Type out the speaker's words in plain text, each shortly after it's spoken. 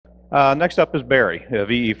Next up is Barry,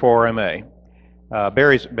 VE4MA.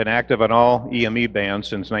 Barry's been active on all EME bands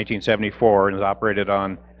since 1974 and has operated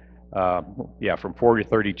on, from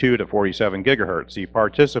 4032 to 47 gigahertz. He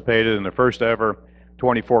participated in the first ever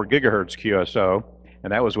 24 gigahertz QSO,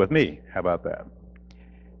 and that was with me. How about that?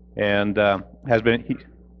 And has been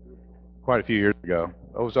quite a few years ago.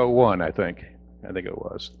 It was 01, I think it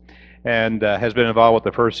was. And has been involved with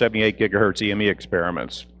the first 78 gigahertz EME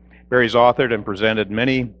experiments. Barry's authored and presented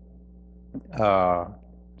many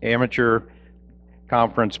amateur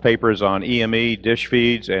conference papers on EME, dish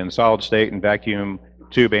feeds, and solid state and vacuum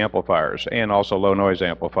tube amplifiers, and also low noise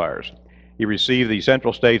amplifiers. He received the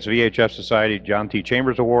Central States VHF Society John T.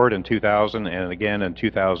 Chambers Award in 2000 and again in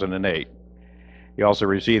 2008. He also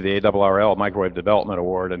received the ARRL Microwave Development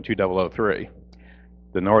Award in 2003,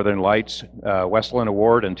 the Northern Lights Westland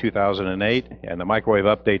Award in 2008, and the Microwave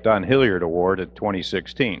Update Don Hilliard Award in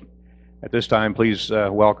 2016. At this time, please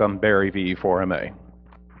welcome Barry, VE4MA.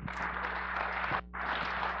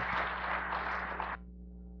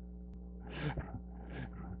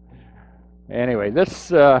 Anyway,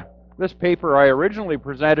 this paper I originally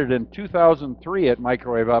presented in 2003 at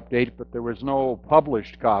Microwave Update, but there was no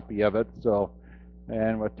published copy of it. So,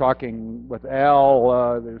 and with talking with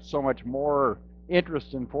Al, there's so much more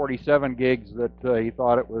interest in 47 gigs that he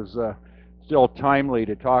thought it was still timely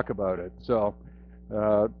to talk about it. So,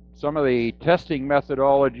 some of the testing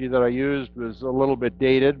methodology that I used was a little bit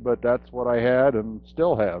dated, but that's what I had and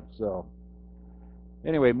still have. So,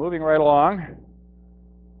 anyway, moving right along.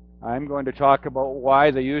 I'm going to talk about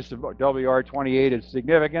why the use of WR-28 is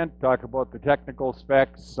significant, talk about the technical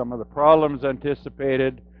specs, some of the problems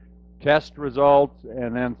anticipated, test results,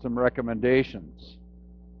 and then some recommendations.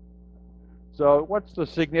 So what's the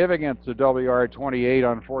significance of WR-28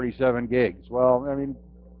 on 47 gigs? Well, I mean,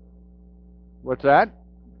 what's that?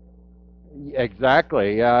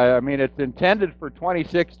 Exactly. I mean, it's intended for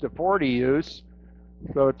 26 to 40 use,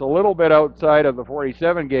 so it's a little bit outside of the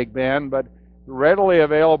 47 gig band, but readily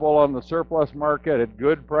available on the surplus market at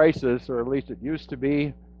good prices, or at least it used to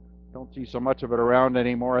be. Don't see so much of it around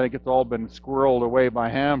anymore. I think it's all been squirreled away by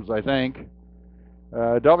hams, I think.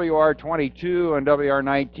 WR-22 and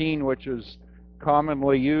WR-19, which is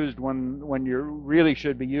commonly used when you really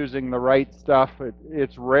should be using the right stuff.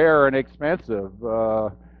 It's rare and expensive.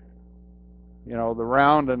 You know, the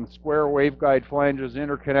round and square waveguide flanges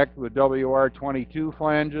interconnect with WR-22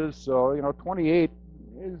 flanges, so, you know, 28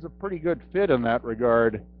 is a pretty good fit in that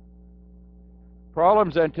regard.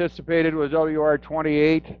 Problems anticipated with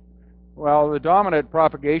WR-28. Well, the dominant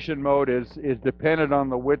propagation mode is dependent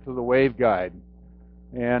on the width of the waveguide.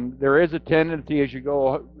 And there is a tendency as you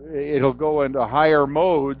go, it'll go into higher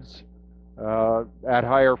modes at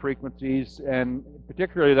higher frequencies, and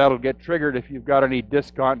particularly that'll get triggered if you've got any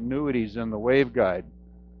discontinuities in the waveguide.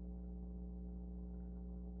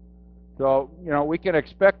 So, you know, we can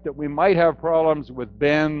expect that we might have problems with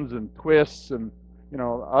bends and twists and, you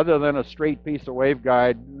know, other than a straight piece of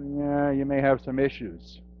waveguide, yeah, you may have some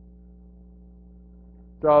issues.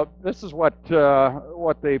 So this is what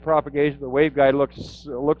the propagation of the waveguide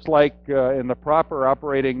looks like in the proper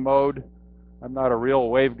operating mode. I'm not a real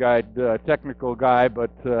waveguide technical guy,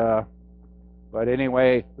 but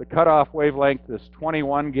anyway, the cutoff wavelength is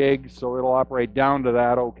 21 gigs, so it'll operate down to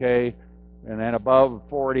that okay. And then above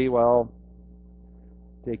 40, well,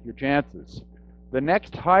 take your chances. The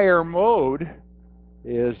next higher mode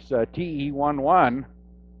is TE11,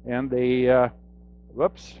 and the,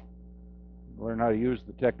 whoops, learn how to use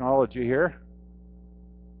the technology here.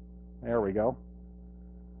 There we go.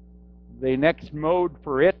 The next mode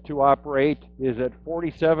for it to operate is at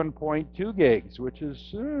 47.2 gigs, which is,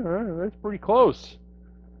 that's pretty close.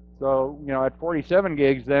 So, you know, at 47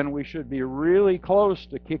 gigs, then we should be really close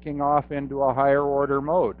to kicking off into a higher order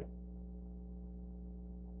mode.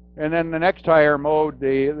 And then the next higher mode,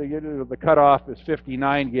 the cutoff is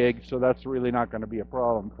 59 gigs, so that's really not going to be a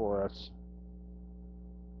problem for us.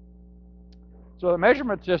 So the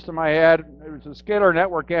measurement system I had, it was a scalar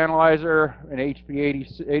network analyzer, an HP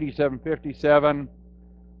 8757,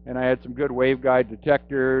 and I had some good waveguide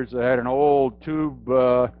detectors. I had an old tube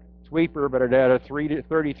sweeper, but it had a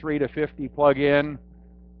 33 to 50 plug-in,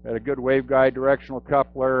 had a good waveguide directional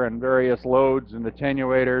coupler and various loads and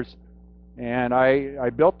attenuators. And I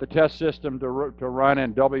built the test system to run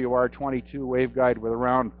in WR-22 waveguide with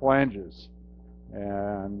round flanges.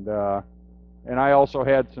 And I also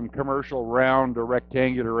had some commercial round or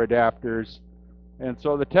rectangular adapters. And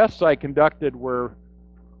so the tests I conducted were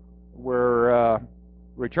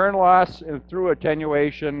return loss and through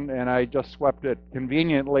attenuation, and I just swept it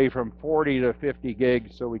conveniently from 40 to 50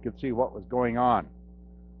 gigs so we could see what was going on.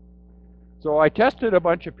 So I tested a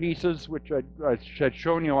bunch of pieces, which I had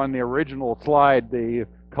shown you on the original slide, the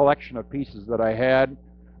collection of pieces that I had.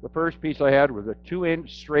 The first piece I had was a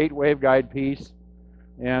 2-inch straight waveguide piece,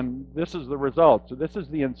 and this is the result. So this is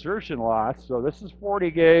the insertion loss. So this is 40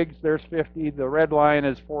 gigs, there's 50, the red line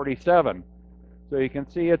is 47. So you can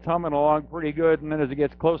see it's humming along pretty good, and then as it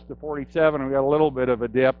gets close to 47, we got a little bit of a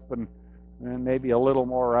dip, and maybe a little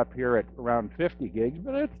more up here at around 50 gigs,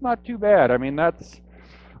 but it's not too bad. I mean, that's,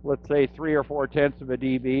 let's say, 3 or 4/10 of a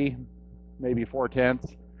dB, maybe 4/10.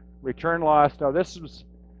 Return loss, now this was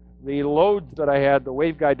the loads that I had, the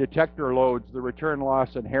waveguide detector loads, the return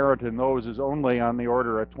loss inherent in those is only on the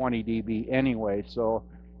order of 20 dB anyway. So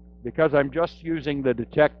because I'm just using the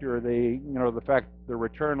detector, the fact the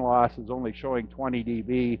return loss is only showing 20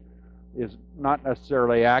 dB is not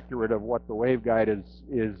necessarily accurate of what the waveguide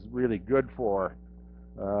is really good for.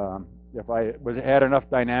 If I had enough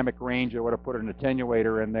dynamic range, I would have put an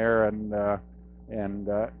attenuator in there and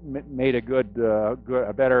made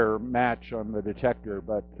a better match on the detector.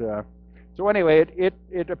 But so anyway,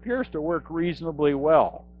 it appears to work reasonably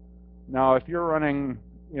well. Now, if you're running,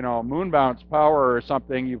 moon bounce power or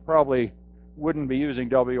something, you probably wouldn't be using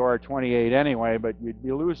WR-28 anyway, but you'd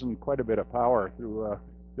be losing quite a bit of power through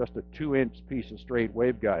just a 2-inch piece of straight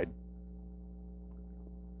waveguide.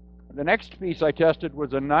 The next piece I tested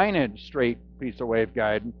was a 9-inch straight piece of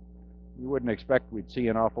waveguide. You wouldn't expect we'd see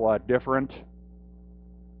an awful lot different.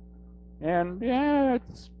 And yeah,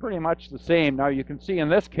 it's pretty much the same. Now you can see in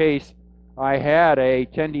this case, I had a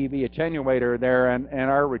 10 dB attenuator there, and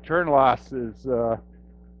our return loss is,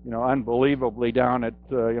 unbelievably down at,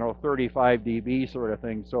 35 dB sort of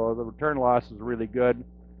thing. So the return loss is really good.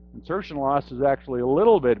 Insertion loss is actually a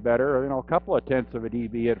little bit better, a couple of tenths of a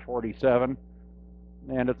dB at 47.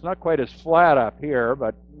 And it's not quite as flat up here,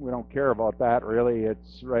 but we don't care about that really.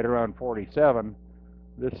 It's right around 47.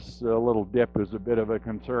 This little dip is a bit of a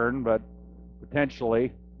concern, but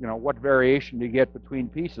potentially, what variation do you get between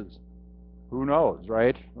pieces? Who knows,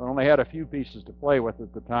 right? I only had a few pieces to play with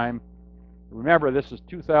at the time. Remember, this is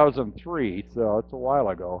 2003, so it's a while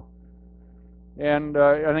ago. And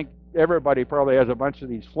I think everybody probably has a bunch of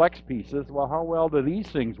these flex pieces. Well, how well do these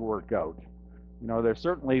things work out? They're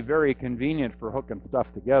certainly very convenient for hooking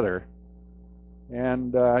stuff together.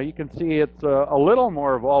 And you can see it's a little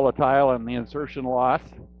more volatile in the insertion loss.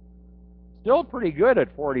 Still pretty good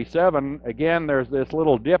at 47. Again, there's this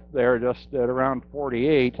little dip there just at around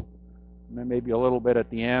 48, and then maybe a little bit at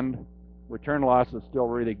the end. Return loss is still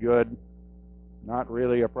really good. Not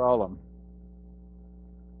really a problem.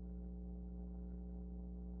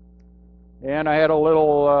 And I had a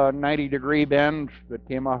little 90-degree bend that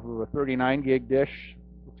came off of a 39 gig dish,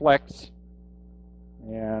 flex,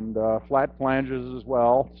 and flat flanges as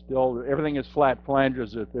well. Still, everything is flat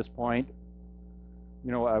flanges at this point.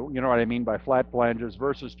 You know what I mean by flat flanges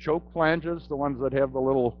versus choke flanges, the ones that have the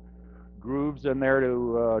little grooves in there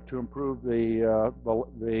to improve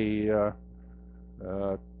the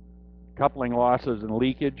coupling losses and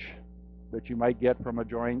leakage that you might get from a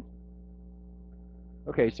joint.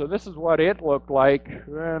 Okay, so this is what it looked like,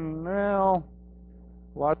 and well,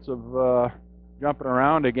 lots of jumping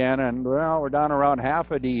around again, and well, we're down around half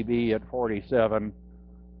a dB at 47,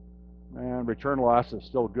 and return loss is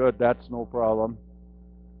still good. That's no problem.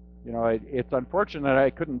 It's unfortunate I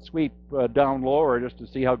couldn't sweep down lower just to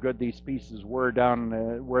see how good these pieces were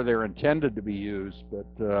down where they're intended to be used,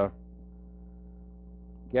 but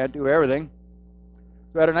can't do everything.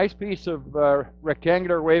 So I had a nice piece of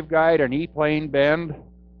rectangular waveguide, an E-plane bend,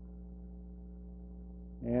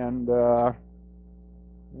 and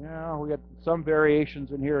we got some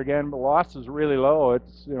variations in here again, but loss is really low.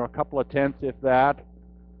 It's a couple of tenths if that,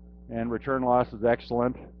 and return loss is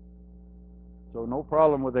excellent. So no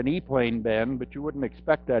problem with an E-plane bend, but you wouldn't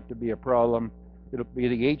expect that to be a problem. It'll be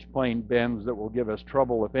the H-plane bends that will give us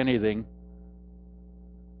trouble, if anything.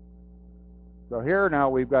 So here now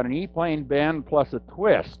we've got an E-plane bend plus a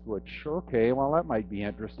twist, which, okay, well, that might be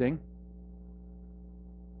interesting.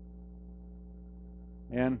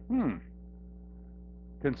 And,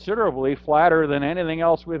 considerably flatter than anything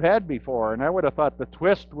else we've had before. And I would have thought the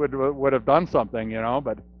twist would have done something,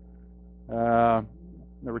 but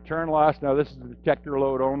the return loss, now this is the detector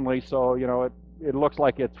load only, so, it looks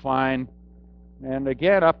like it's fine. And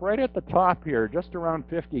again, up right at the top here, just around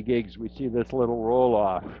 50 gigs, we see this little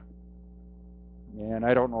roll-off. And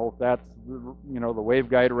I don't know if that's, the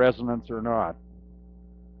waveguide resonance or not.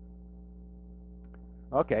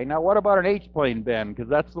 Okay, now what about an H-plane bend? Because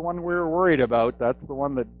that's the one we were worried about. That's the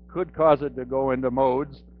one that could cause it to go into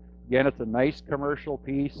modes. Again, it's a nice commercial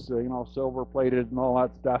piece, silver-plated and all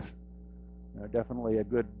that stuff. Definitely a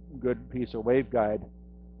good piece of waveguide.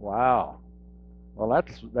 Wow. Well,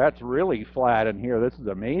 that's really flat in here. This is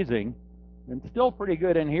amazing. And still pretty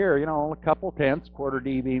good in here, you know, a couple tenths, quarter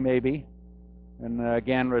dB maybe. And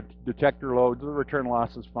again, with detector loads, the return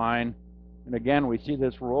loss is fine. And again, we see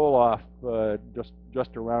this roll off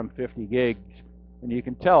just around 50 gigs. And you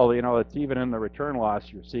can tell, you know, it's even in the return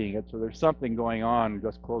loss you're seeing it. So there's something going on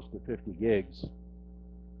just close to 50 gigs.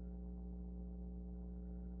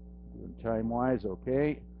 Time-wise,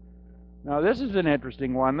 okay. Now this is an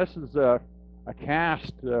interesting one. This is a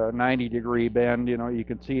cast 90-degree bend. You know, you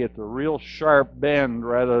can see it's a real sharp bend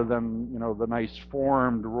rather than, you know, the nice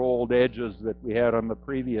formed rolled edges that we had on the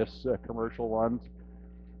previous commercial ones.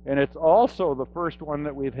 And it's also the first one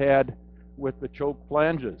that we've had with the choke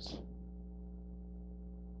flanges.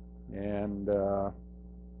 And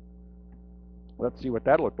let's see what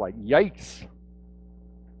that looked like. Yikes!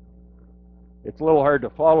 It's a little hard to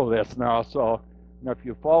follow this now, so you know, if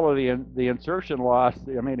you follow the insertion loss,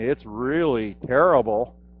 I mean, it's really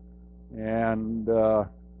terrible, and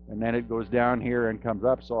then it goes down here and comes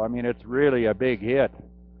up. So I mean, it's really a big hit,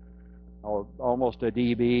 almost a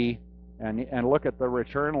dB, and look at the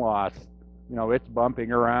return loss. You know, it's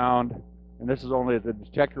bumping around, and this is only the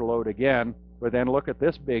detector load again. But then look at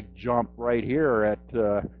this big jump right here at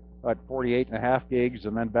 48.5 gigs,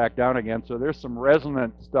 and then back down again. So there's some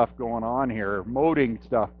resonant stuff going on here, moding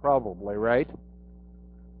stuff probably, right?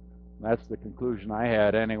 That's the conclusion I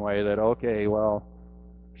had anyway, that okay, well,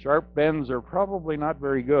 sharp bends are probably not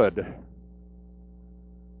very good.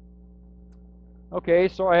 Okay,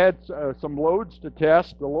 so I had some loads to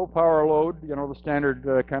test, the low power load, you know, the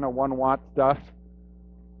standard kind of 1 watt stuff.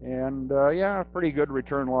 And yeah, pretty good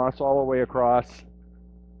return loss all the way across,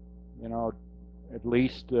 you know, at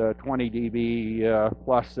least 20 dB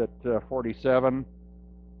plus at 47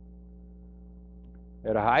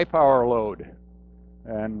 at a high power load.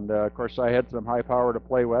 And of course I had some high power to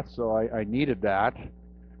play with, so I needed that.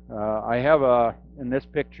 I have in this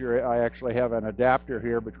picture, I actually have an adapter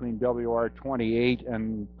here between WR-28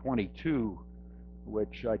 and 22,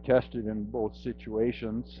 which I tested in both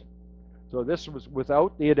situations. So this was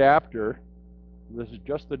without the adapter. This is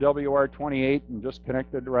just the WR-28 and just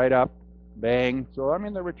connected right up, bang. So I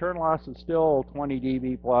mean, the return loss is still 20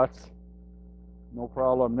 dB plus, no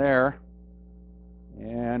problem there.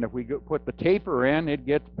 And if we put the taper in, it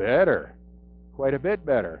gets better, quite a bit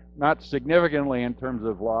better. Not significantly in terms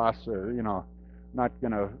of loss, or, you know, not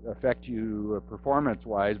going to affect you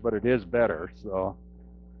performance-wise, but it is better. So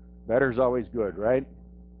better's always good, right?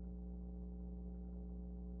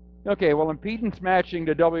 Okay, well, impedance matching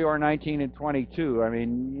to WR-19 and 22. I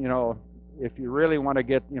mean, you know, if you really want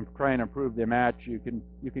to try and improve the match, you can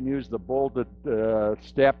use the bolted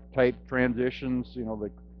step type transitions. You know,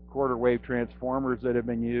 the quarter wave transformers that have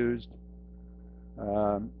been used.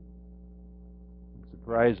 I'm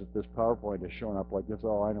surprised that this PowerPoint is showing up like this.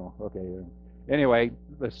 Oh, I know. Okay. Anyway,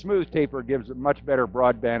 the smooth taper gives much better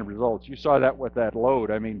broadband results. You saw that with that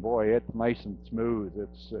load. I mean, boy, it's nice and smooth.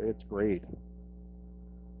 It's great.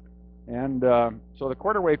 And so the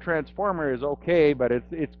quarter wave transformer is okay, but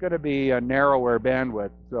it's going to be a narrower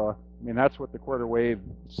bandwidth. So I mean, that's what the quarter wave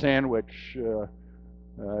sandwich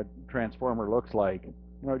transformer looks like.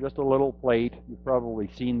 You know, just a little plate. You've probably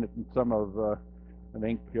seen it in some of, I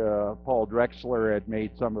think Paul Drexler had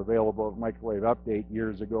made some available at Microwave Update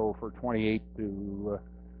years ago for 28 to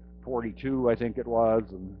 42, I think it was,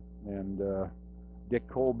 and Dick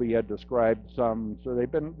Colby had described some. So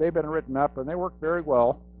they've been written up, and they work very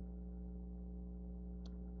well.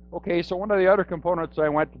 Okay, so one of the other components I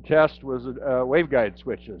went to test was waveguide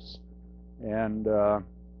switches, and a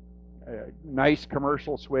nice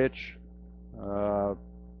commercial switch.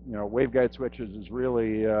 You know, waveguide switches is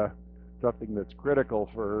really something that's critical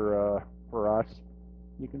for us.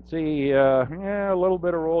 You can see yeah, a little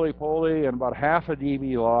bit of roly-poly and about half a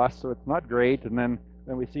dB loss, so it's not great. And then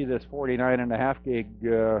we see this 49.5 gig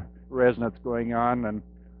resonance going on, and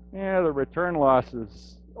yeah, the return loss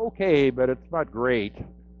is okay, but it's not great.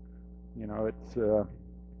 You know, it's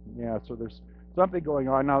yeah, so there's something going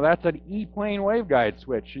on. Now that's an E-plane waveguide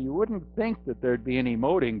switch. You wouldn't think that there'd be any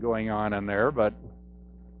moding going on in there, but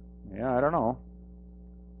yeah, I don't know.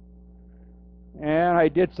 And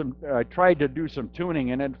I tried to do some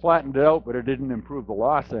tuning and it flattened it out, but it didn't improve the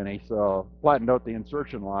loss any. So flattened out the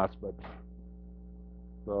insertion loss, but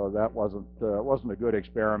so that wasn't a good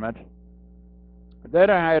experiment.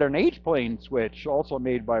 Then I had an H-plane switch, also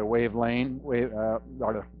made by Waveline,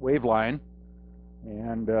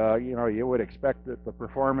 and you know, you would expect that the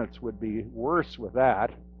performance would be worse with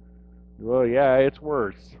that. Well, yeah, it's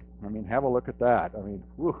worse. I mean, have a look at that. I mean,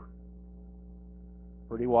 whew,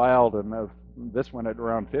 pretty wild. And this one at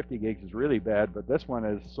around 50 gigs is really bad, but this one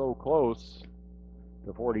is so close.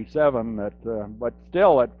 to 47. But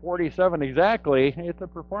still, at 47 exactly, the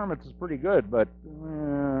performance is pretty good. But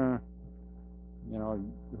you know,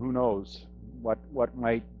 who knows what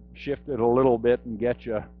might shift it a little bit and get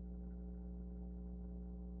you.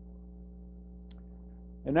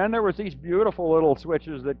 And then there was these beautiful little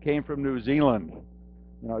switches that came from New Zealand.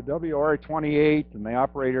 You know, WR-28, and they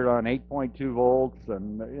operated on 8.2 volts,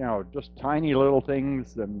 and you know, just tiny little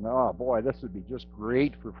things. And oh boy, this would be just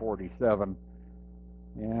great for 47.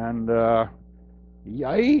 And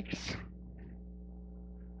yikes!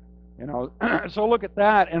 You know, so look at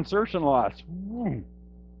that insertion loss.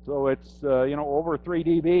 So it's you know, over 3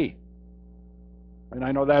 dB, and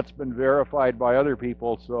I know that's been verified by other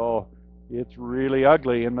people. So it's really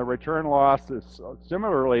ugly, and the return loss is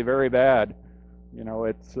similarly very bad. You know,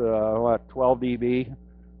 it's what, 12 dB,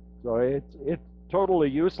 so it's totally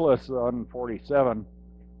useless on 47.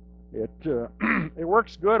 It it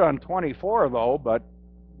works good on 24 though, but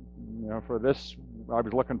you know, for this I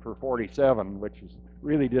was looking for 47, which is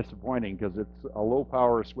really disappointing because it's a low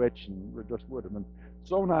power switch and it just would have been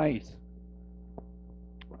so nice.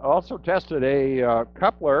 I also tested a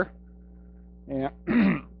coupler, and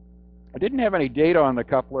I didn't have any data on the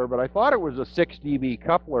coupler, but I thought it was a 6 dB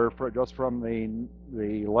coupler just from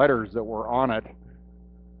the letters that were on it.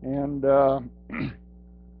 And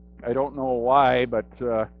I don't know why, but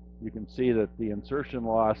you can see that the insertion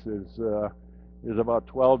loss is about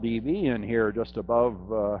 12 dB in here, just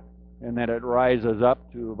above, and then it rises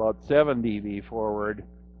up to about 7 dB forward.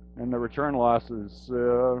 And the return loss is,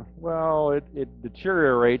 well, it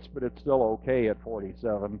deteriorates, but it's still okay at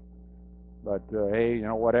 47. But hey, you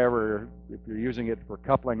know, whatever. If you're using it for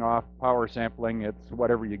coupling off power sampling, it's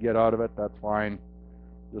whatever you get out of it, that's fine.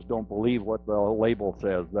 Just don't believe what the label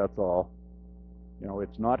says, that's all. You know,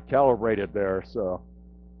 it's not calibrated there, so.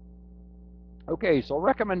 Okay, so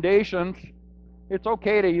recommendations. It's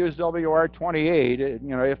okay to use WR-28,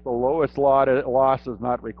 you know, if the lowest loss is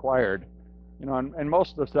not required. You know, and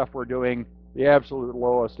most of the stuff we're doing, the absolute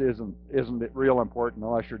lowest isn't real important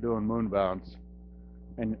unless you're doing moon bounds.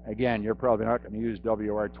 And again, you're probably not going to use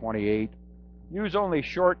WR-28. Use only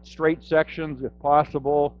short, straight sections if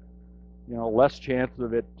possible. You know, less chance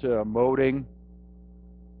of it moding.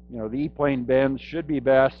 You know, the E-plane bends should be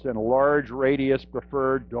best, and large radius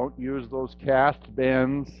preferred. Don't use those cast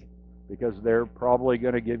bends because they're probably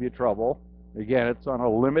going to give you trouble. Again, it's on a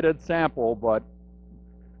limited sample, but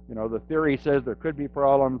you know, the theory says there could be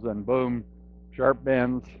problems, and boom, sharp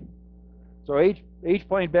bends. So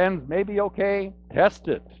H-plane bends may be okay. Test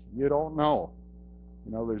it. You don't know.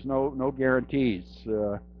 You know, there's no guarantees.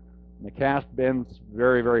 The cast bends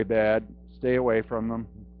very, very bad. Stay away from them.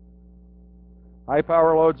 High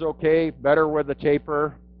power load's okay. Better with the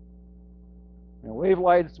taper. And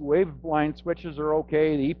waveline switches are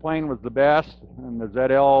okay. The E-plane was the best, and the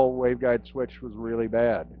ZL waveguide switch was really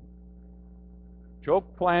bad.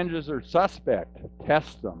 Choke flanges are suspect.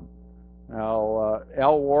 Test them. Now,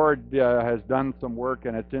 Al Ward has done some work,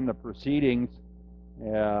 and it's in the proceedings.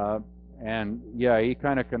 And yeah, he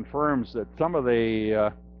kind of confirms that some of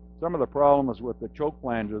the problems with the choke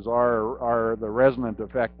flanges are the resonant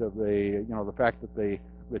effect of the fact that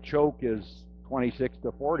the choke is 26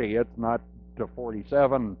 to 40. It's not to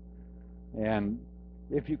 47, and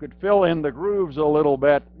if you could fill in the grooves a little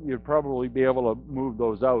bit, you'd probably be able to move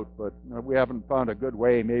those out, but we haven't found a good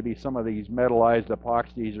way. Maybe some of these metallized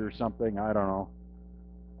epoxies or something, I don't know.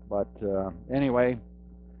 But anyway,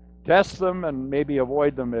 test them and maybe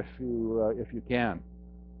avoid them if you can.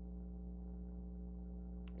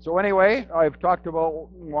 So anyway, I've talked about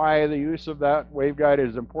why the use of that waveguide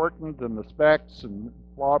is important, and the specs and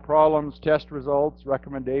problems, test results,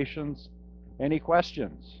 recommendations. Any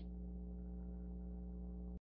questions?